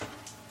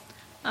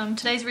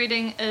Today's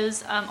reading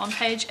is on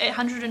page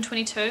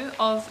 822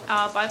 of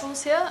our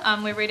Bibles here.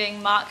 We're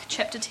reading Mark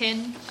chapter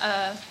 10,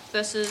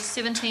 verses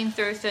 17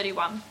 through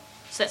 31.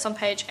 So that's on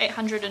page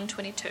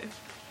 822.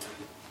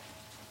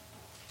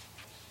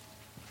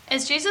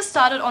 As Jesus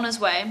started on his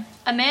way,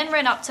 a man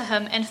ran up to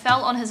him and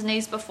fell on his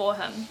knees before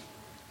him.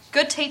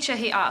 "Good teacher,"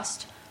 he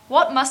asked,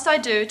 "what must I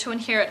do to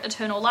inherit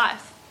eternal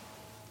life?"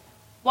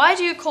 "Why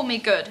do you call me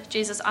good?"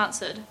 Jesus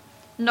answered.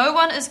 "No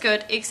one is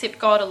good except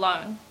God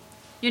alone.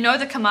 You know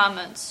the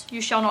commandments.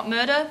 You shall not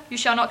murder, you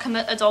shall not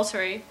commit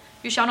adultery,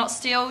 you shall not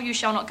steal, you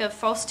shall not give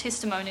false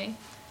testimony,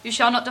 you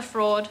shall not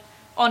defraud,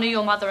 honor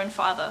your mother and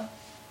father."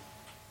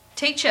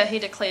 "Teacher," he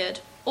declared,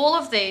 "all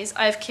of these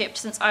I have kept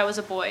since I was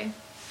a boy."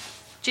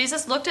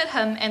 Jesus looked at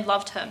him and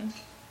loved him.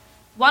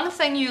 "One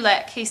thing you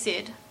lack," he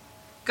said.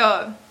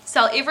 "Go,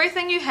 sell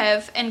everything you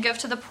have and give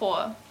to the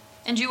poor,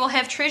 and you will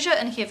have treasure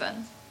in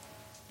heaven.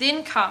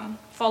 Then come,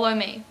 follow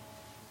me."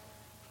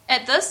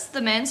 At this,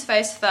 the man's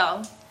face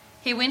fell.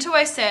 He went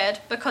away sad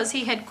because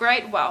he had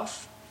great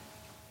wealth.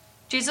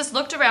 Jesus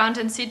looked around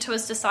and said to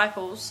his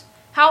disciples,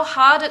 "How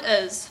hard it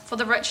is for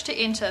the rich to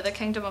enter the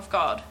kingdom of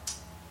God."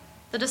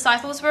 The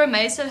disciples were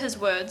amazed at his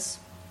words,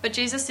 but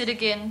Jesus said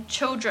again,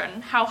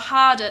 "Children, how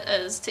hard it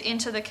is to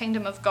enter the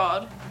kingdom of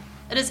God.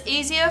 It is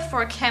easier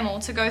for a camel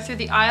to go through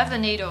the eye of a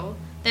needle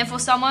than for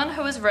someone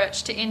who is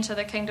rich to enter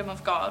the kingdom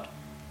of God."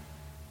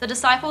 The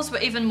disciples were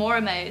even more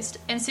amazed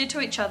and said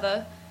to each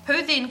other,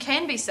 "Who then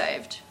can be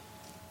saved?"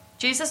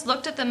 Jesus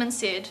looked at them and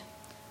said,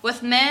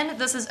 "With man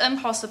this is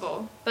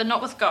impossible, but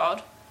not with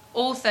God.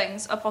 All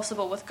things are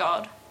possible with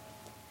God."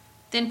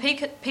 Then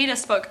Peter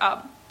spoke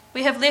up,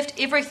 "We have left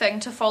everything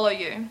to follow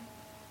you."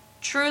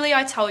 "Truly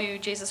I tell you,"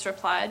 Jesus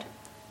replied,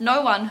 "no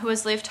one who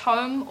has left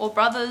home or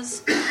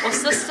brothers or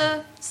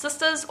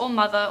sisters or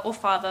mother or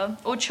father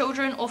or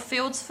children or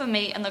fields for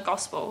me in the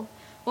gospel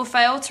will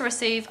fail to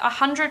receive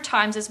 100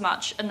 times as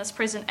much in this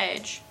present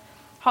age,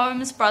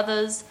 homes,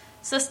 brothers,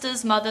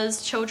 sisters,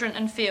 mothers, children,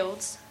 and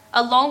fields,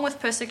 along with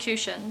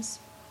persecutions,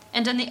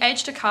 and in the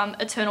age to come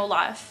eternal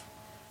life.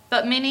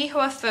 But many who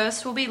are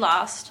first will be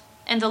last,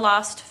 and the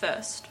last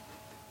first."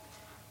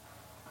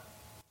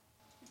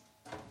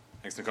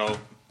 Thanks, Nicole.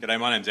 G'day,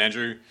 my name's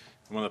Andrew.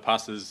 I'm one of the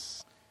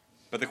pastors.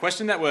 But the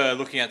question that we're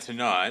looking at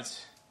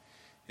tonight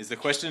is the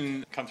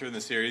question come through in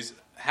the series,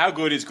 how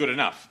good is good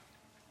enough?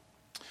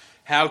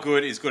 How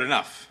good is good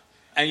enough?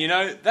 And you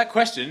know, that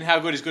question, how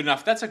good is good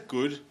enough, that's a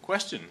good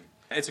question.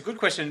 It's a good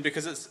question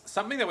because it's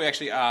something that we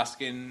actually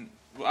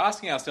we're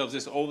asking ourselves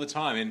this all the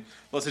time in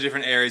lots of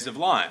different areas of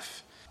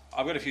life.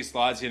 I've got a few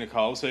slides here,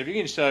 Nicole, so if you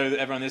can show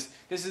everyone this.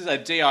 This is a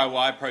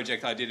DIY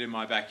project I did in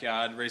my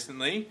backyard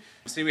recently.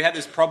 See, we had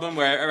this problem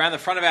where around the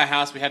front of our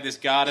house we have this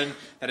garden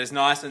that is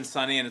nice and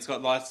sunny and it's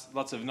got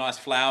lots of nice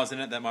flowers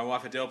in it that my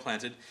wife Adele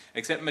planted,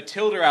 except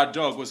Matilda, our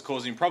dog, was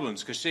causing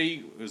problems because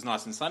it was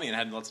nice and sunny and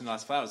had lots of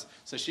nice flowers.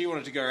 So she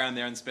wanted to go around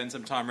there and spend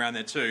some time around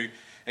there too,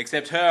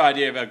 except her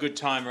idea of a good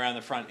time around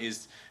the front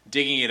is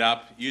digging it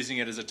up, using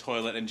it as a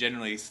toilet and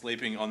generally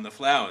sleeping on the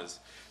flowers.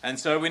 And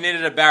so we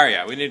needed a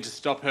barrier. We needed to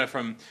stop her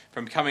from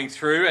coming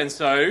through. And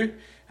so,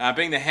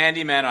 being the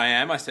handyman I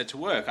am, I set to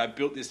work. I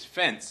built this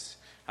fence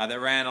that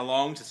ran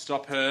along to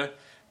stop her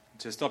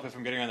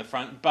from getting around the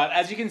front. But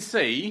as you can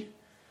see,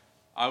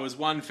 I was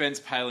one fence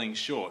paling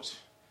short.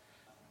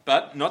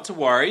 But not to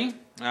worry.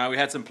 We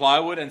had some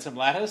plywood and some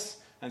lattice.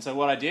 And so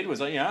what I did was,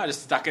 I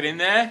just stuck it in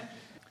there,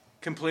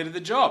 completed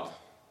the job.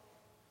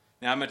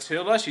 Now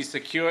Matilda, she's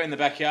secure in the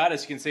backyard.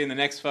 As you can see in the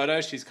next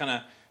photo, she's kind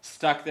of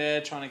stuck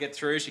there trying to get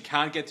through. She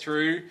can't get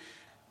through.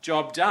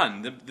 Job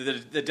done.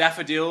 The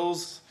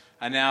daffodils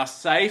are now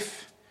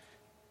safe.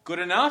 Good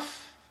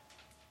enough?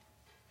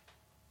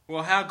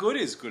 Well, how good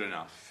is good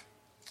enough?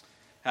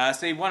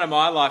 See, one of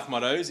my life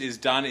mottos is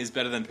done is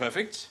better than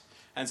perfect.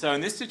 And so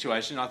in this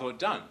situation, I thought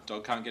done.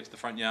 Dog can't get to the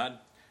front yard.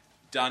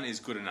 Done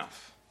is good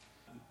enough.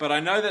 But I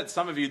know that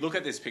some of you look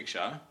at this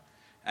picture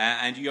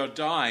and you're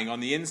dying on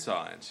the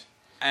inside.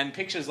 And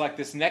pictures like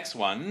this next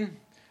one,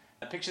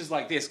 pictures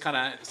like this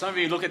some of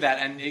you look at that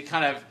and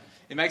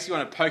it makes you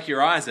want to poke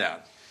your eyes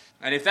out.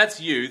 And if that's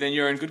you, then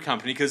you're in good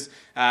company because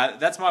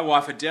that's my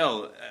wife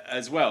Adele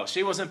as well.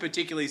 She wasn't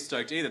particularly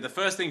stoked either. The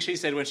first thing she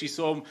said when she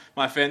saw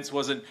my fence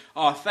wasn't,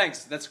 "Oh,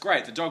 thanks, that's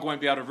great. The dog won't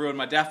be able to ruin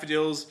my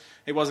daffodils."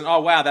 It wasn't, "Oh,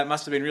 wow, that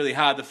must have been really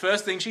hard." The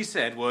first thing she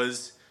said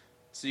was,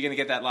 "So you're going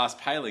to get that last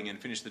paling and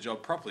finish the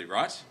job properly,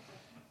 right?"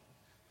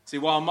 See,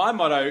 while my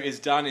motto is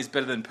done is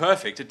better than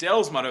perfect,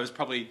 Adele's motto is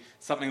probably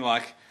something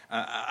like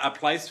a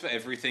place for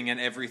everything and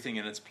everything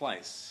in its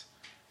place.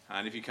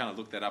 And if you kind of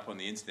look that up on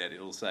the internet,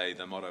 it'll say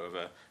the motto of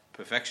a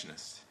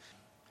perfectionist.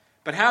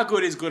 But how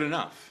good is good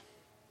enough?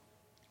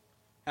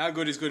 How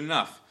good is good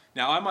enough?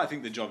 Now, I might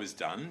think the job is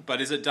done,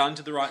 but is it done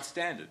to the right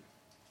standard?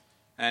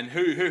 And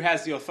who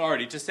has the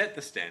authority to set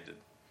the standard?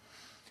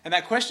 And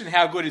that question,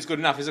 how good is good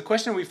enough, is a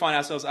question we find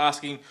ourselves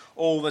asking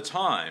all the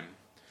time.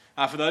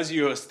 For those of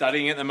you who are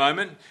studying at the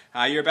moment,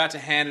 you're about to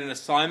hand an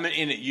assignment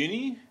in at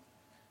uni.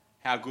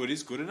 How good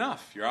is good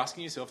enough? You're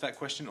asking yourself that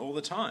question all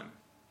the time.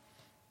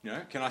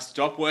 Can I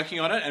stop working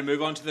on it and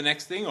move on to the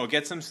next thing, or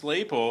get some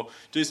sleep, or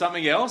do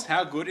something else?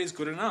 How good is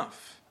good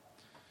enough?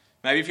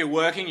 Maybe if you're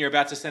working, you're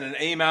about to send an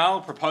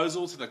email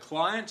proposal to the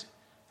client.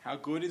 How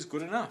good is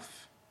good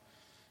enough?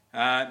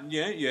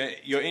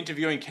 You're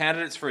interviewing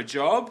candidates for a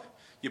job.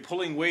 You're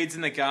pulling weeds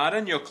in the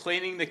garden. You're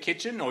cleaning the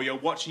kitchen, or you're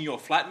watching your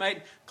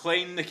flatmate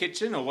clean the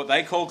kitchen, or what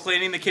they call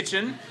cleaning the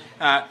kitchen.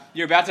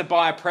 You're about to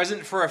buy a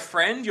present for a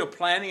friend. You're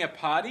planning a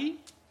party.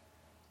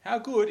 How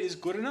good is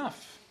good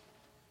enough?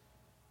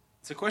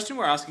 It's a question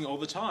we're asking all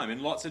the time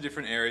in lots of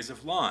different areas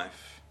of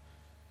life.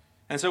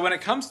 And so when it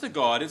comes to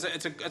God,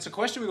 it's a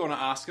question we want to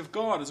ask of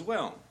God as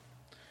well.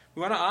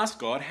 We want to ask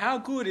God, how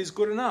good is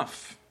good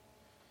enough?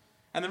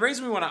 And the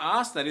reason we want to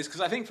ask that is because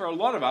I think for a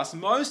lot of us,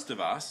 most of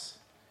us,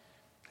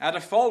 our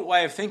default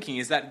way of thinking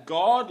is that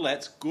God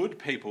lets good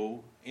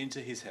people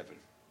into his heaven.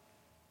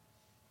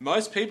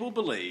 Most people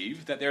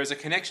believe that there is a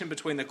connection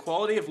between the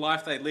quality of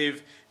life they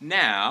live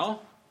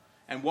now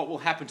and what will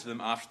happen to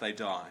them after they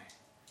die.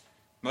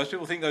 Most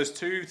people think those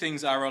two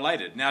things are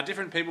related. Now,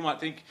 different people might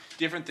think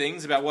different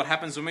things about what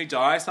happens when we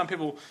die. Some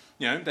people,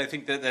 they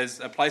think that there's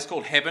a place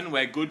called heaven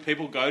where good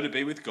people go to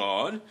be with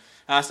God.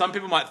 Some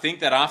people might think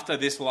that after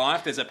this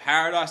life, there's a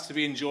paradise to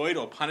be enjoyed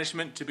or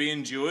punishment to be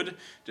endured,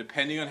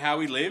 depending on how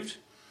we lived.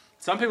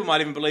 Some people might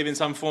even believe in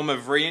some form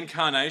of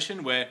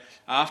reincarnation, where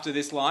after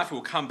this life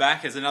we'll come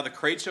back as another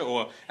creature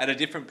or at a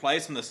different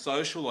place in the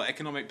social or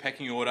economic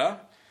pecking order.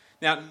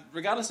 Now,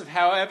 regardless of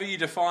however you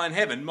define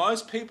heaven,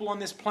 most people on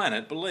this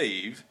planet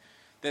believe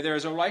that there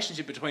is a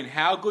relationship between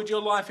how good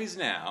your life is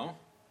now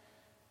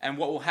and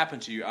what will happen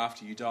to you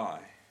after you die.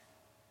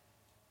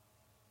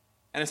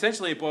 And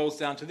essentially it boils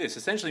down to this.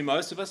 Essentially,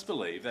 most of us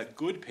believe that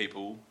good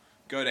people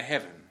go to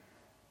heaven.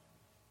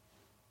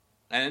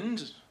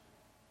 And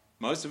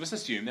most of us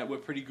assume that we're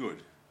pretty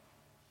good,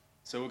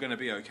 so we're going to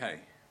be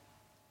okay.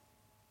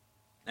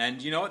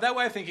 And you know what? That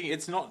way of thinking,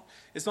 it's not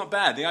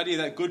bad. The idea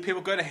that good people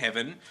go to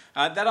heaven,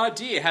 that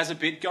idea has a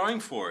bit going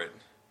for it.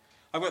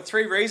 I've got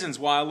 3 reasons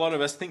why a lot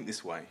of us think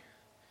this way.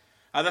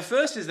 The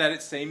first is that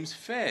it seems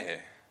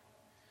fair.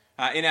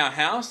 In our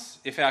house,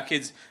 if our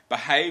kids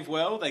behave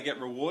well, they get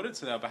rewarded.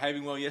 So they were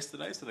behaving well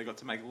yesterday, so they got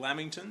to make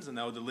lamingtons and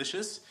they were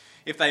delicious.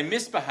 If they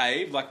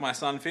misbehave, like my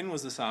son Finn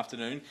was this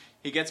afternoon,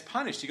 he gets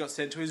punished. He got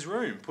sent to his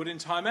room, put in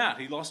time out.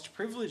 He lost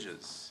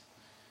privileges.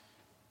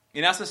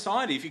 In our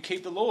society, if you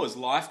keep the laws,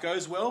 life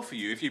goes well for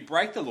you. If you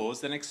break the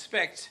laws, then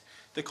expect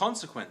the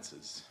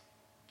consequences.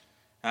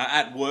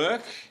 At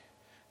work,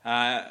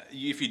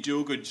 if you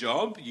do a good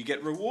job, you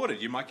get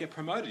rewarded. You might get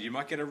promoted. You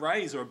might get a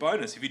raise or a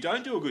bonus. If you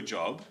don't do a good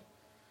job,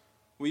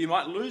 well, you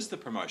might lose the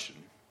promotion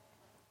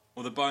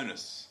or the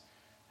bonus.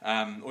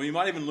 Or you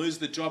might even lose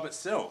the job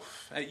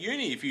itself. At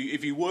uni, if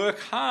you work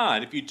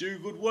hard, if you do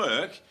good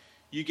work,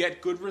 you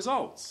get good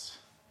results.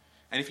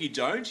 And if you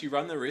don't, you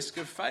run the risk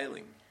of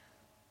failing.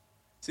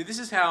 See, this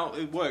is how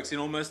it works in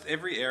almost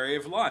every area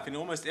of life. In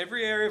almost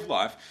every area of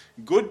life,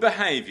 good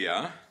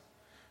behaviour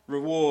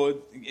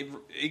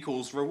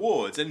equals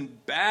rewards,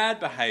 and bad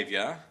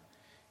behaviour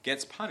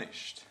gets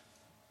punished.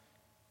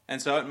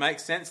 And so it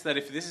makes sense that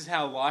if this is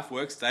how life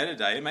works day to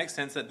day, it makes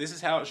sense that this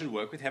is how it should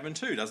work with heaven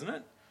too, doesn't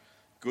it?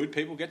 Good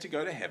people get to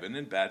go to heaven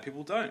and bad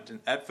people don't. And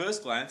at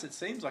first glance, it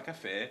seems like a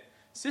fair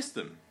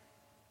system.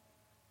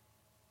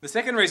 The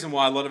second reason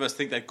why a lot of us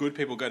think that good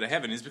people go to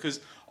heaven is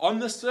because on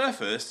the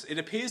surface, it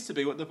appears to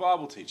be what the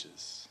Bible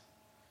teaches.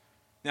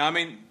 Now,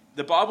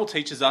 the Bible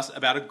teaches us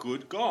about a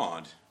good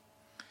God.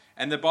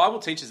 And the Bible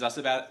teaches us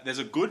about there's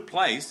a good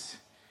place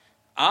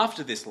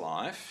after this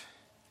life.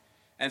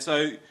 And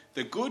so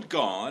the good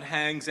God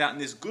hangs out in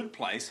this good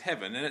place,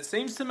 heaven. And it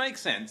seems to make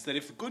sense that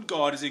if the good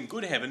God is in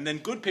good heaven, then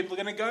good people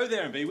are going to go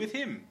there and be with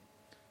him.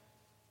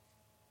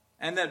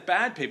 And that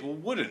bad people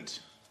wouldn't.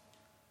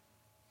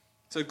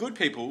 So good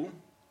people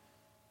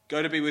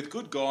go to be with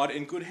good God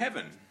in good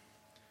heaven.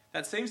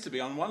 That seems to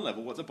be on one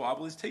level what the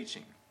Bible is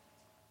teaching.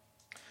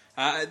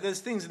 There's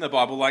things in the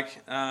Bible like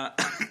a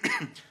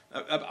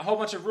whole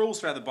bunch of rules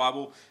throughout the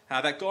Bible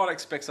that God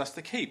expects us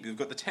to keep. You've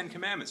got the 10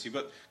 Commandments. You've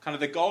got kind of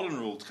the golden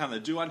rule to kind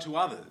of do unto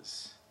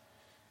others.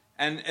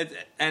 And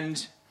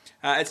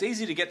it's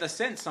easy to get the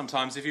sense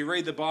sometimes if you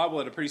read the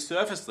Bible at a pretty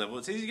surface level,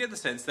 it's easy to get the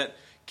sense that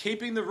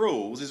keeping the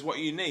rules is what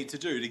you need to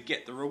do to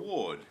get the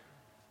reward.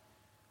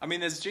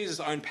 There's Jesus'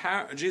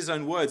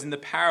 own words in the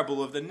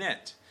parable of the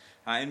net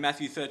in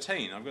Matthew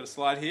 13. I've got a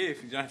slide here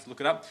if you don't have to look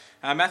it up.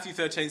 Matthew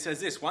 13 says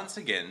this: "Once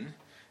again,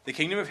 the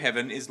kingdom of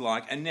heaven is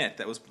like a net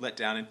that was let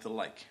down into the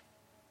lake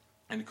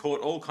and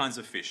caught all kinds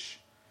of fish.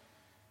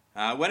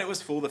 When it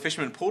was full, the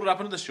fishermen pulled it up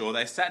onto the shore.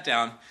 They sat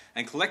down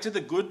and collected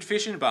the good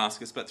fish in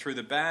baskets, but threw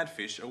the bad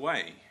fish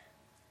away.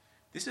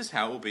 This is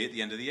how it will be at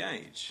the end of the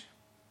age.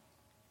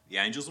 The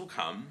angels will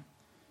come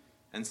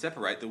and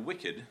separate the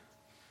wicked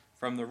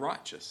from the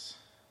righteous."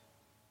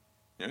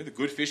 The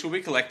good fish will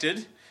be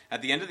collected.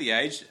 At the end of the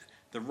age,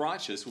 the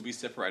righteous will be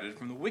separated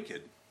from the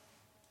wicked.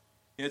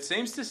 It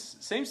seems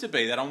to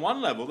be that on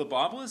one level, the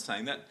Bible is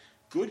saying that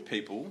good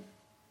people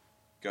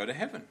go to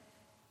heaven.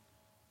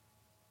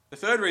 The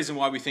third reason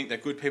why we think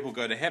that good people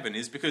go to heaven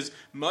is because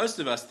most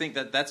of us think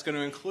that that's going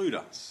to include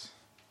us.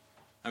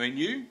 I mean,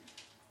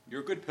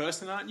 you're a good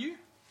person, aren't you?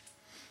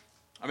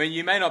 I mean,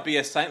 you may not be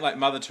a saint like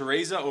Mother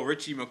Teresa or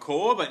Richie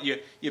McCaw, but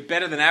you're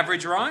better than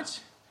average, right?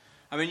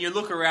 I mean, you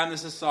look around the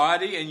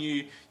society and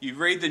you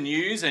read the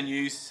news and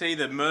you see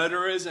the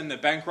murderers and the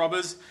bank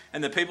robbers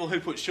and the people who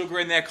put sugar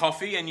in their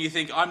coffee, and you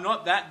think, I'm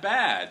not that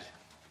bad.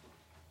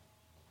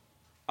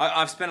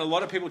 I've spent a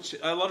lot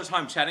of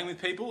time chatting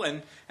with people,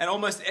 and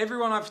almost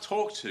everyone I've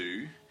talked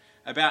to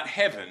about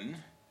heaven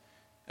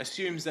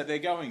assumes that they're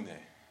going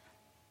there.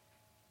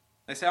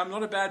 They say, I'm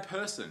not a bad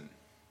person.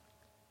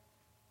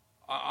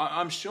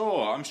 I'm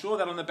sure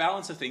that on the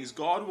balance of things,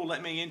 God will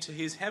let me into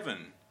his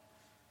heaven.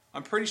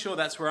 I'm pretty sure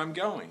that's where I'm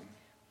going.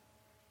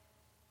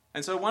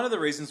 And so one of the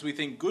reasons we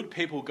think good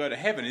people go to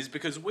heaven is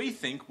because we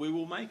think we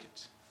will make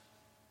it.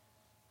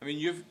 I mean,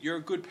 you're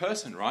a good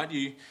person, right?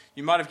 You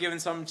might have given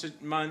some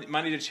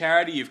money to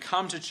charity. You've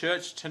come to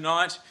church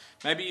tonight.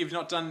 Maybe you've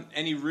not done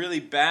any really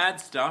bad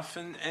stuff.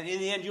 And in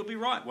the end, you'll be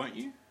right, won't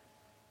you?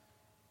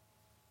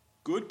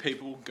 Good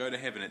people go to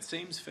heaven. It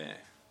seems fair.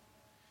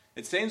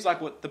 It seems like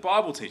what the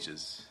Bible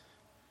teaches.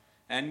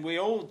 And we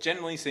all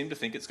generally seem to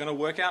think it's going to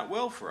work out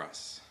well for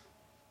us.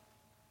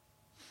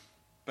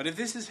 But if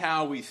this is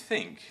how we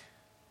think,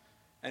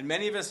 and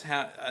many of us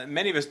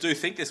do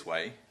think this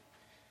way,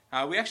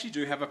 we actually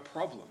do have a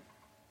problem.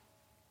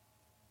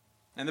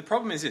 And the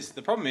problem is this.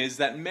 The problem is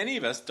that many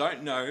of us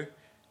don't know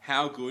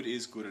how good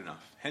is good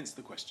enough. Hence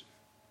the question.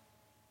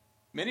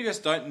 Many of us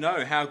don't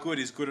know how good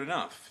is good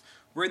enough.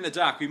 We're in the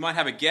dark. We might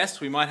have a guess.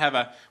 We might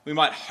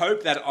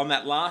hope that on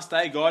that last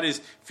day God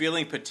is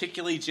feeling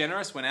particularly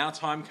generous when our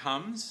time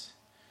comes.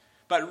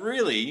 But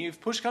really,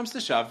 if push comes to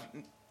shove,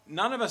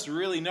 none of us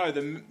really know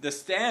the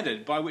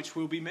standard by which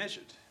we'll be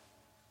measured.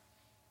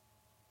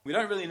 We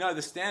don't really know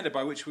the standard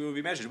by which we will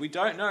be measured. We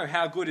don't know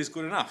how good is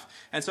good enough.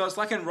 And so it's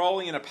like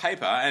enrolling in a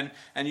paper, and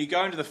you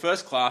go into the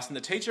first class and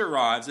the teacher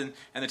arrives and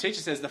the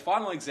teacher says the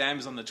final exam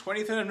is on the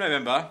 23rd of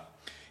November.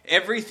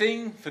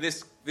 Everything for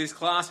this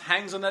class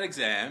hangs on that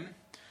exam,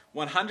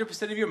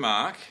 100% of your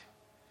mark.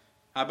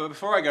 But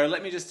before I go,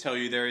 let me just tell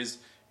you there is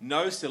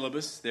no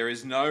syllabus, there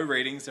is no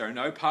readings, there are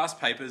no past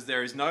papers,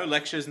 there is no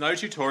lectures, no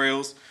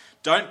tutorials.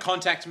 Don't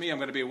contact me, I'm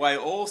going to be away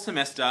all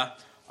semester.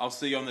 I'll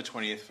see you on the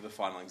 20th for the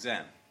final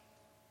exam.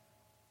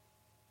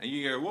 And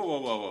you go,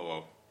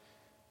 whoa.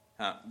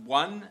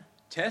 One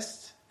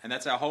test, and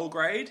that's our whole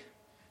grade?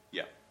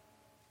 Yeah.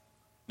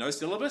 No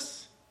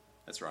syllabus?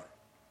 That's right.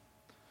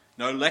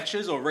 No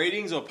lectures or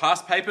readings or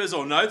past papers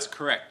or notes?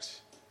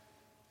 Correct.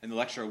 And the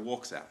lecturer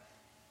walks out.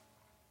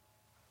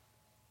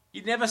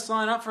 You'd never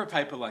sign up for a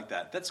paper like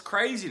that. That's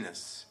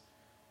craziness.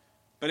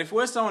 But if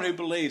we're someone who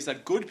believes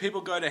that good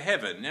people go to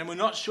heaven and we're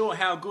not sure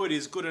how good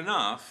is good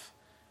enough,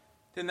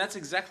 then that's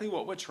exactly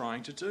what we're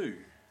trying to do.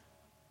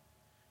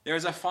 There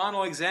is a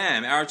final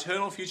exam. Our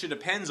eternal future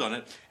depends on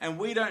it, and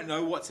we don't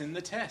know what's in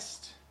the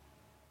test.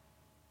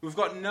 We've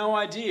got no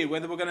idea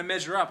whether we're going to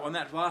measure up on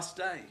that last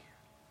day.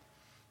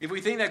 If we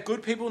think that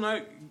good people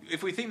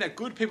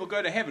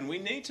go to heaven, we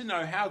need to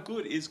know how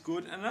good is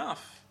good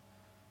enough.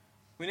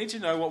 We need to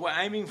know what we're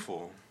aiming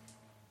for.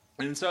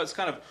 And so it's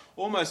kind of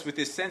almost with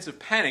this sense of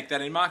panic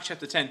that in Mark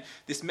chapter 10,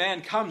 this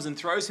man comes and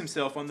throws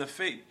himself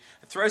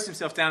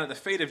down at the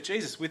feet of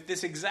Jesus with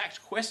this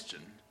exact question.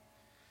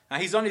 Now,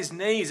 he's on his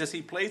knees as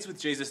he pleads with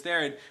Jesus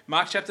there in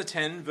Mark chapter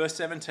 10, verse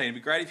 17. It'd be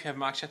great if you have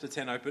Mark chapter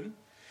 10 open.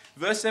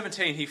 Verse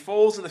 17, he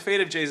falls at the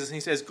feet of Jesus and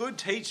he says, "Good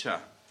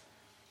teacher,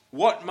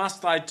 what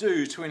must I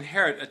do to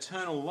inherit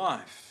eternal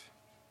life?"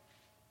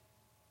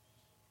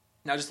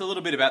 Now, just a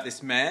little bit about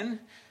this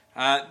man.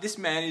 This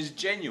man is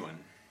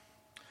genuine.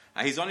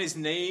 He's on his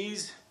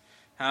knees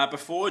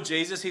before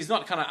Jesus. He's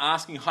not kind of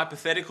asking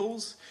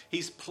hypotheticals.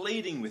 He's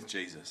pleading with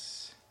Jesus.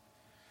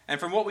 And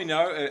from what we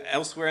know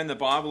elsewhere in the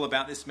Bible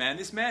about this man,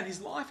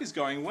 his life is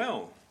going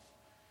well.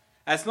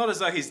 It's not as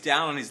though he's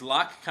down on his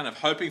luck, kind of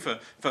hoping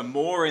for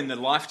more in the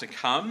life to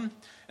come.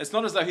 It's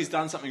not as though he's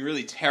done something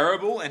really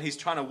terrible and he's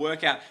trying to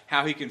work out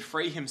how he can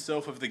free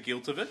himself of the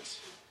guilt of it.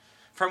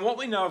 From what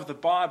we know of the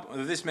Bible,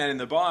 of this man in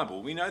the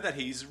Bible, we know that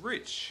he's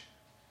rich.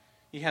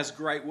 He has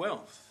great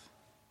wealth.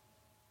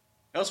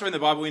 Elsewhere in the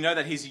Bible, we know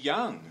that he's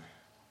young.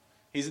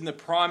 He's in the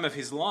prime of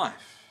his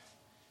life.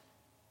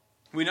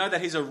 We know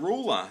that he's a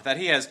ruler, that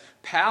he has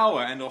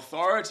power and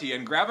authority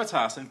and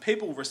gravitas, and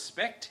people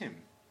respect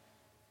him.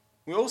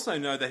 We also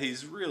know that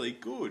he's really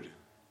good.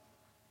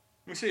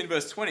 We see in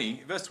verse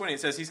 20 it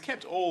says he's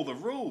kept all the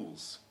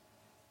rules.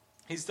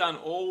 He's done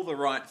all the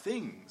right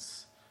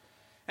things.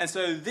 And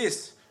so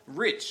this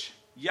rich,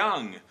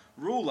 young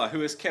ruler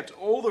who has kept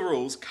all the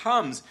rules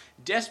comes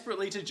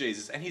desperately to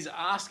Jesus, and he's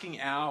asking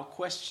our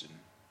question.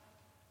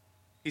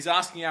 He's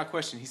asking,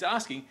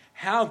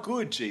 how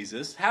good,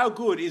 Jesus? How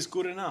good is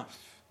good enough?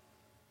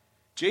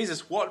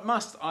 Jesus, what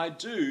must I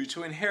do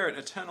to inherit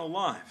eternal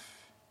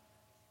life?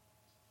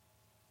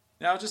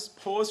 Now, just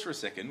pause for a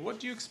second.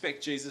 What do you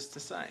expect Jesus to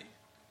say?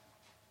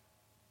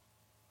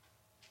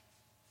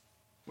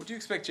 What do you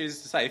expect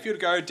Jesus to say? If you were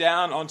to go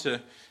down onto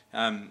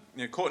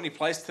Courtney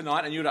Place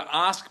tonight and you were to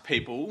ask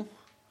people,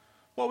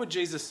 what would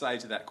Jesus say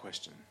to that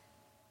question?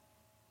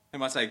 They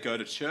might say, go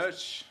to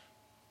church,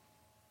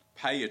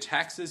 pay your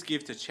taxes,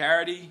 give to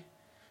charity,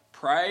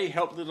 pray,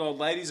 help little old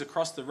ladies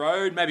across the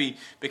road, maybe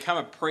become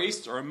a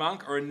priest or a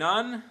monk or a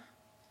nun.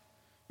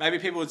 Maybe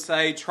people would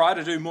say, try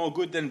to do more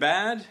good than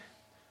bad,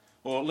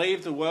 or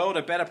leave the world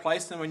a better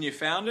place than when you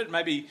found it.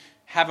 Maybe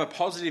have a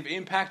positive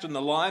impact on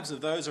the lives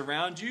of those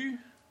around you.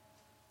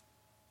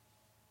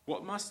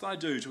 What must I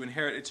do to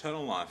inherit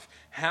eternal life?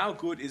 How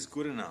good is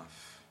good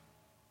enough?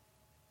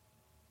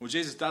 Well,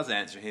 Jesus does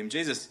answer him.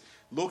 Jesus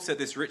looks at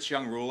this rich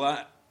young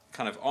ruler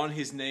kind of on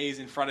his knees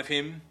in front of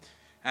him.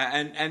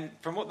 And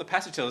from what the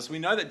passage tells us, we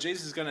know that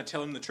Jesus is going to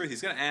tell him the truth.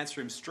 He's going to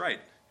answer him straight.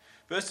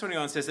 Verse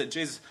 21 says that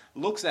Jesus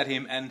looks at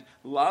him and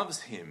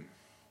loves him.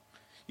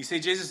 You see,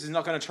 Jesus is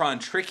not going to try and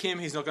trick him.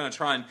 He's not going to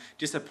try and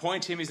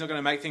disappoint him. He's not going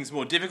to make things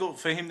more difficult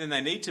for him than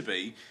they need to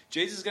be.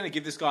 Jesus is going to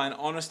give this guy an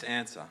honest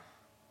answer.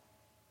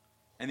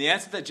 And the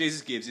answer that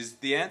Jesus gives is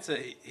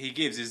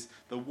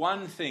the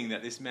one thing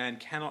that this man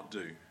cannot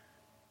do.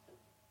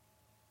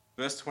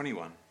 Verse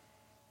 21.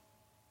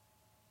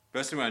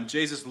 Verse 21,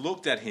 Jesus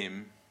looked at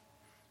him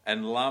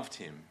and loved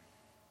him.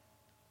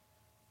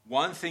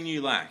 One thing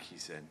you lack, he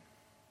said.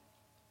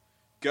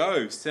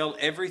 Go, sell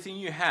everything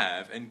you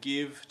have and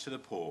give to the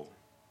poor,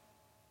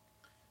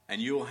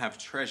 and you will have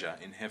treasure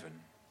in heaven.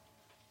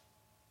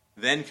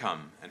 Then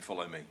come and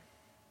follow me.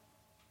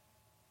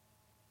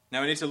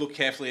 Now we need to look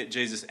carefully at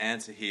Jesus'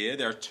 answer here.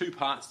 There are two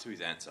parts to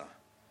his answer.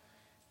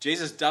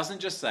 Jesus doesn't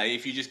just say,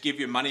 if you just give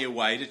your money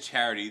away to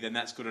charity, then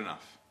that's good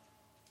enough.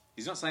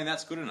 He's not saying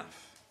that's good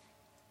enough.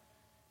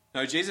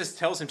 No, Jesus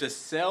tells him to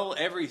sell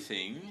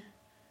everything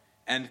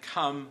and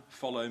come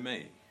follow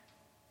me.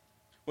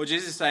 What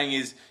Jesus is saying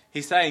is,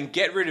 he's saying,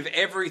 get rid of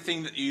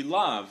everything that you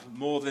love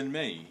more than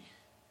me.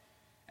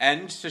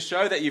 And to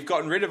show that you've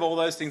gotten rid of all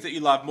those things that you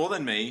love more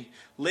than me,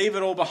 leave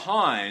it all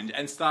behind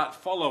and start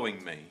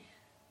following me.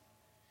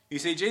 You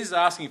see, Jesus is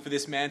asking for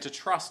this man to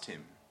trust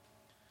him,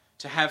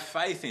 to have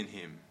faith in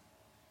him.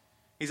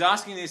 He's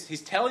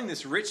telling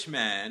this rich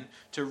man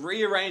to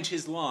rearrange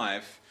his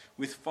life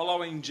with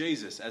following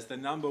Jesus as the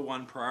number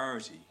one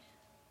priority.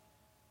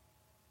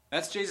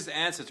 That's Jesus'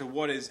 answer to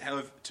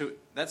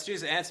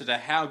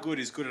how good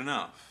is good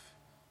enough.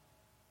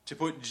 To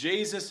put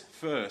Jesus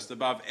first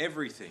above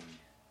everything.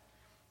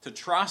 To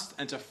trust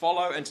and to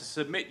follow and to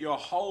submit your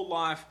whole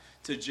life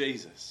to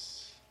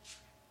Jesus.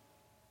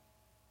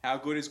 How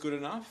good is good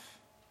enough?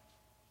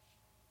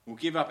 We'll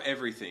give up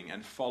everything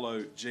and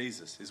follow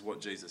Jesus, is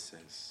what Jesus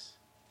says.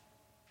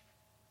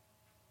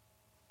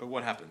 But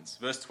what happens?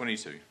 Verse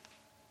 22.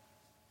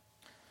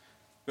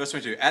 Verse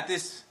 22. At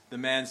this, the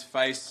man's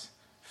face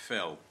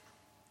fell.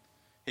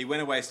 He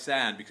went away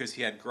sad because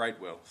he had great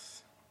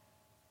wealth.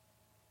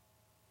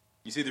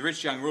 You see, the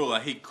rich young ruler,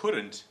 he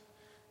couldn't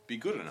be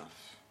good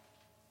enough.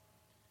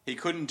 He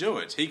couldn't do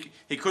it.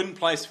 He couldn't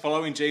place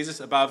following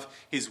Jesus above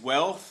his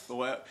wealth,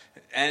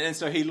 and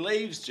so he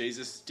leaves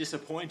Jesus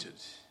disappointed.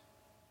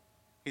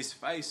 His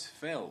face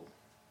fell.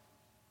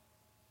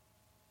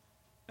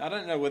 Now, I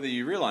don't know whether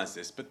you realise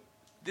this, but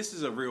this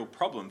is a real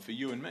problem for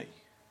you and me.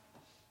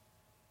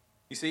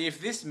 You see,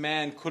 if this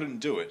man couldn't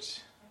do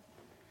it,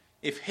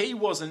 if he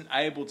wasn't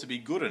able to be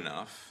good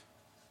enough,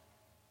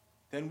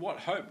 then what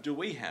hope do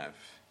we have?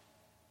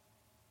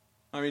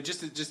 I mean,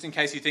 just in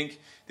case you think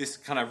this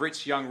kind of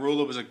rich young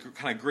ruler was a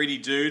kind of greedy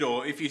dude,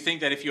 or if you think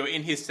that if you're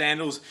in his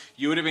sandals,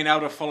 you would have been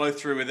able to follow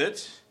through with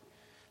it,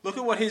 look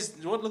at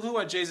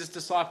what Jesus'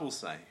 disciples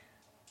say.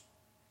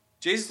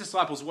 Jesus'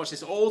 disciples watch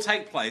this all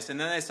take place, and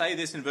then they say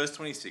this in verse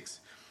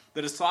 26.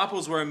 The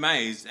disciples were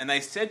amazed, and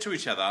they said to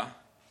each other,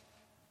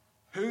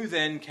 "Who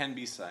then can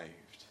be saved?"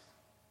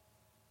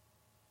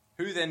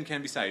 Who then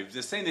can be saved?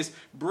 They've seen this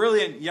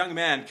brilliant young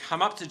man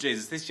come up to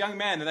Jesus, this young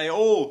man that they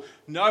all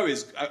know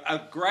is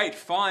a great,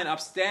 fine,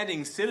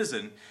 upstanding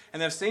citizen,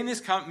 and they've seen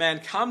this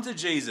man come to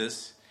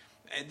Jesus,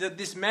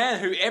 this man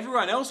who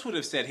everyone else would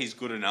have said he's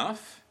good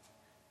enough,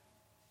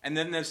 and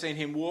then they've seen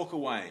him walk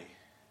away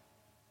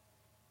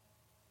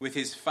with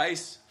his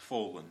face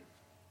fallen,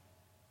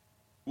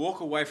 walk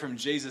away from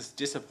Jesus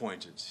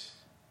disappointed.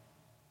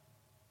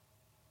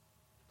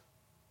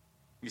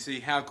 You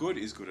see, how good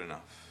is good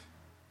enough?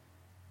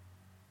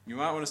 You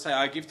might want to say,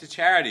 I give to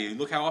charity.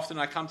 Look how often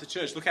I come to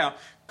church. Look how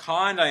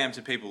kind I am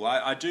to people.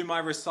 I do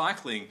my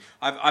recycling.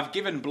 I've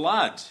given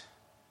blood.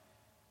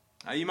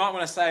 You might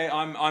want to say,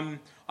 I'm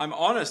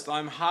honest.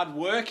 I'm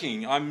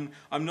hardworking. I'm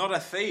not a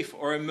thief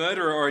or a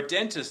murderer or a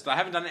dentist. I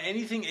haven't done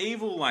anything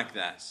evil like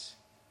that.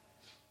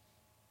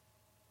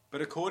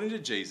 But according to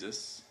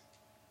Jesus,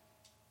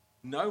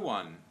 no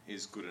one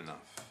is good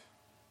enough.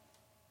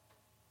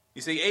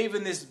 You see,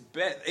 even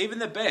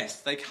the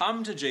best, they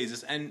come to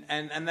Jesus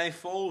and they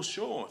fall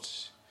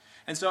short.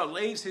 And so it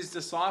leaves his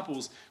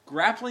disciples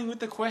grappling with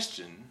the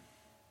question,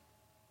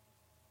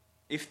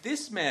 if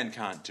this man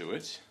can't do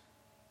it,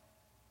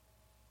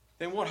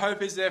 then what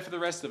hope is there for the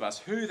rest of us?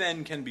 Who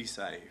then can be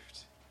saved?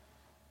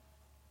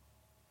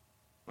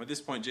 Well, at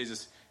this point,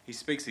 Jesus, he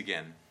speaks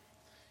again.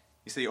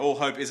 You see, all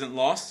hope isn't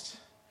lost.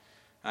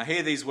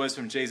 Hear these words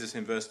from Jesus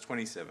in verse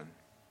 27.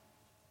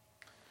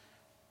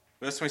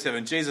 Verse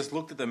 27, Jesus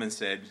looked at them and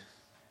said,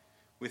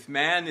 "With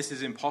man this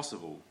is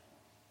impossible,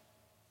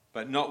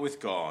 but not with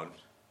God.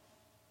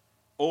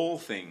 All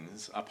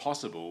things are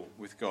possible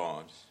with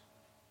God.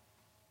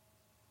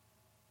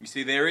 You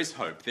see, there is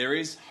hope. There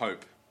is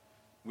hope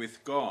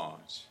with God.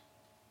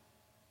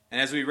 And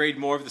as we read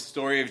more of the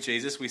story of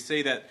Jesus, we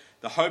see that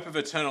the hope of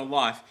eternal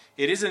life,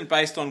 it isn't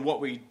based on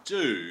what we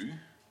do,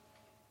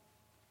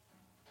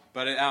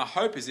 but our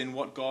hope is in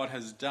what God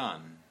has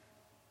done.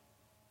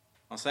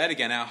 I'll say it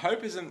again. Our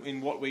hope isn't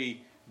in what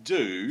we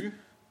do.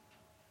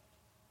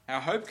 Our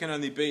hope can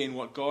only be in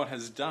what God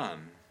has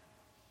done.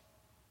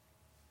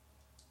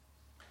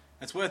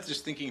 It's worth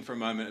just thinking for a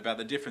moment about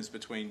the difference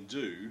between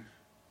do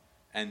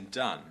and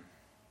done.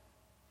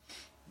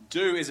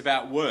 Do is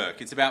about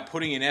work. It's about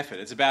putting in effort.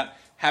 It's about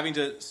having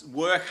to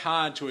work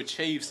hard to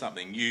achieve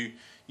something. You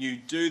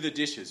do the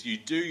dishes. You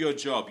do your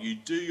job. You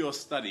do your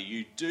study.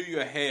 You do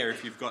your hair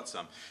if you've got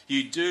some.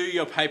 You do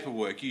your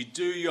paperwork. You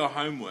do your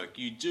homework.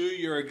 You do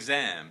your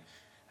exam.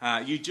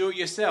 You do it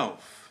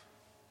yourself.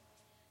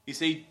 You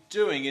see,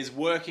 doing is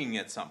working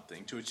at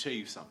something to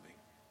achieve something.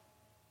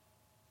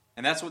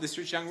 And that's what this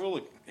rich young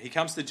ruler, he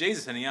comes to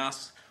Jesus and he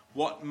asks,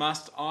 what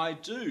must I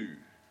do?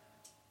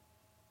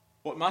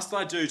 What must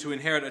I do to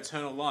inherit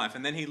eternal life?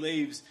 And then he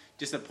leaves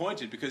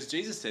disappointed because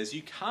Jesus says,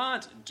 you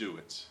can't do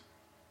it.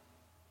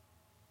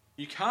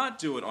 You can't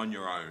do it on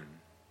your own.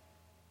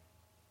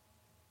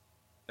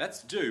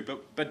 That's do,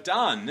 but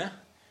done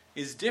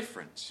is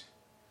different.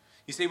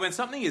 You see, when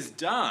something is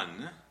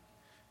done,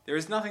 there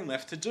is nothing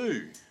left to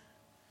do.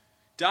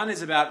 Done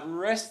is about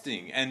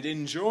resting and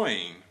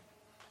enjoying.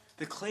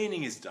 The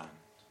cleaning is done.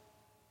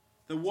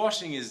 The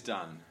washing is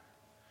done.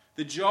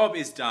 The job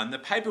is done. The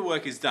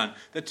paperwork is done.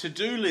 The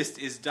to-do list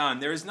is done.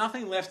 There is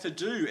nothing left to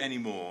do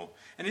anymore.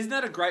 And isn't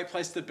that a great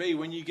place to be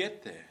when you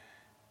get there?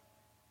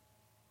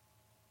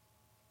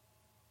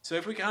 So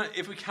if we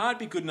can't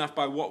be good enough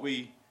by what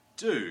we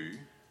do,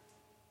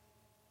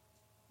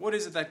 what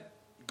is it that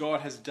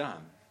God has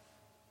done?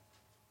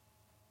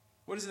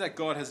 What is it that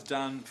God has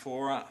done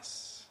for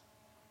us?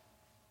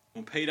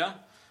 Well, Peter,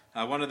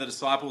 one of the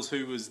disciples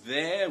who was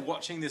there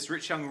watching this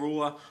rich young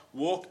ruler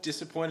walk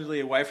disappointedly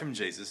away from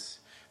Jesus,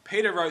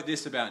 Peter wrote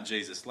this about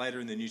Jesus later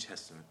in the New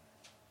Testament.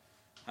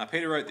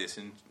 Peter wrote this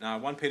in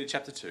 1 Peter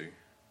chapter 2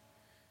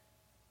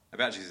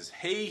 about Jesus.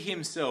 He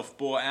himself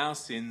bore our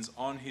sins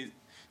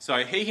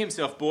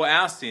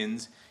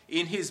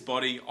in his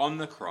body on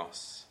the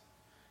cross,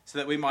 so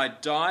that we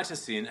might die to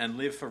sin and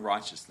live for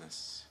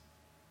righteousness.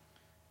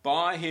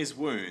 By his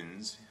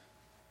wounds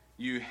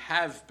you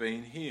have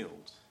been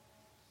healed.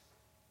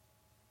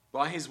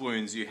 By his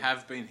wounds you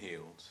have been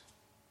healed.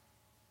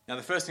 Now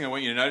the first thing I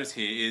want you to notice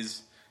here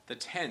is the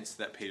tense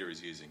that Peter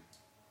is using.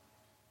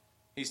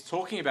 He's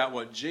talking about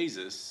what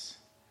Jesus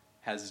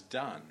has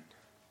done.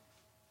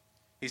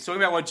 He's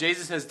talking about what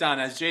Jesus has done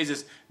as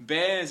Jesus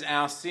bears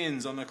our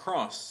sins on the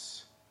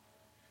cross.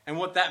 And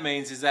what that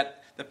means is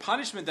that the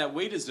punishment that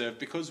we deserve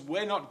because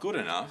we're not good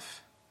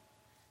enough,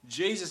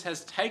 Jesus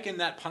has taken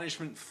that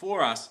punishment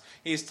for us.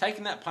 He has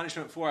taken that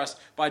punishment for us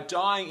by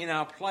dying in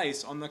our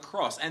place on the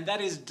cross. And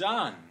that is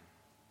done.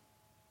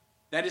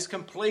 That is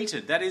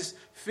completed. That is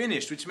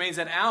finished, which means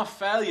that our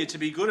failure to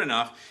be good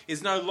enough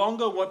is no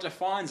longer what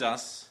defines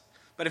us.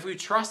 But if we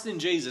trust in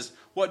Jesus,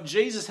 what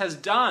Jesus has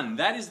done,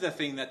 that is the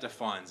thing that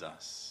defines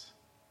us.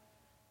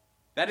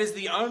 That is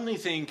the only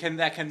thing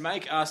that can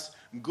make us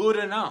good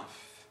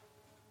enough.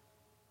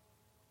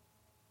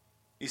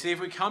 You see,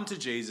 if we come to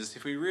Jesus,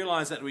 if we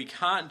realize that we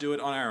can't do it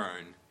on our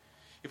own,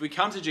 if we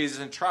come to Jesus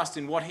and trust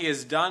in what he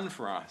has done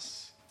for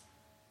us,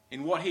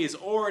 in what he has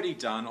already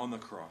done on the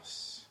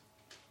cross,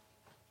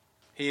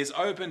 he has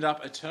opened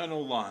up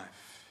eternal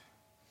life.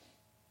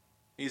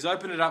 He's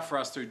opened it up for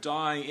us through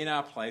dying in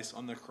our place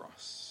on the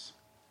cross.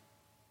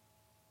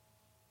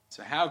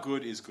 So how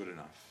good is good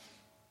enough?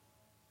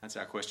 That's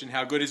our question.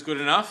 How good is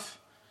good enough?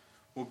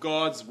 Well,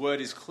 God's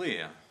word is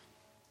clear.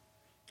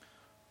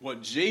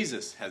 What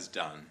Jesus has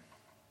done,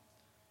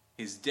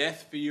 his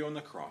death for you on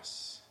the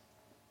cross,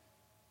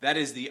 that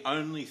is the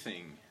only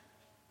thing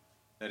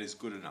that is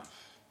good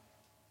enough.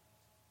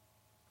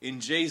 In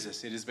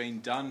Jesus, it has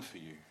been done for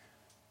you.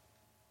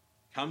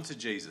 Come to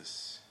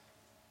Jesus,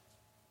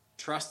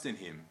 trust in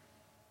him,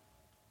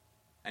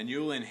 and you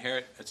will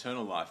inherit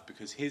eternal life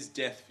because his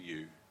death for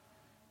you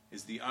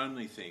is the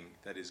only thing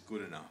that is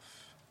good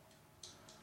enough.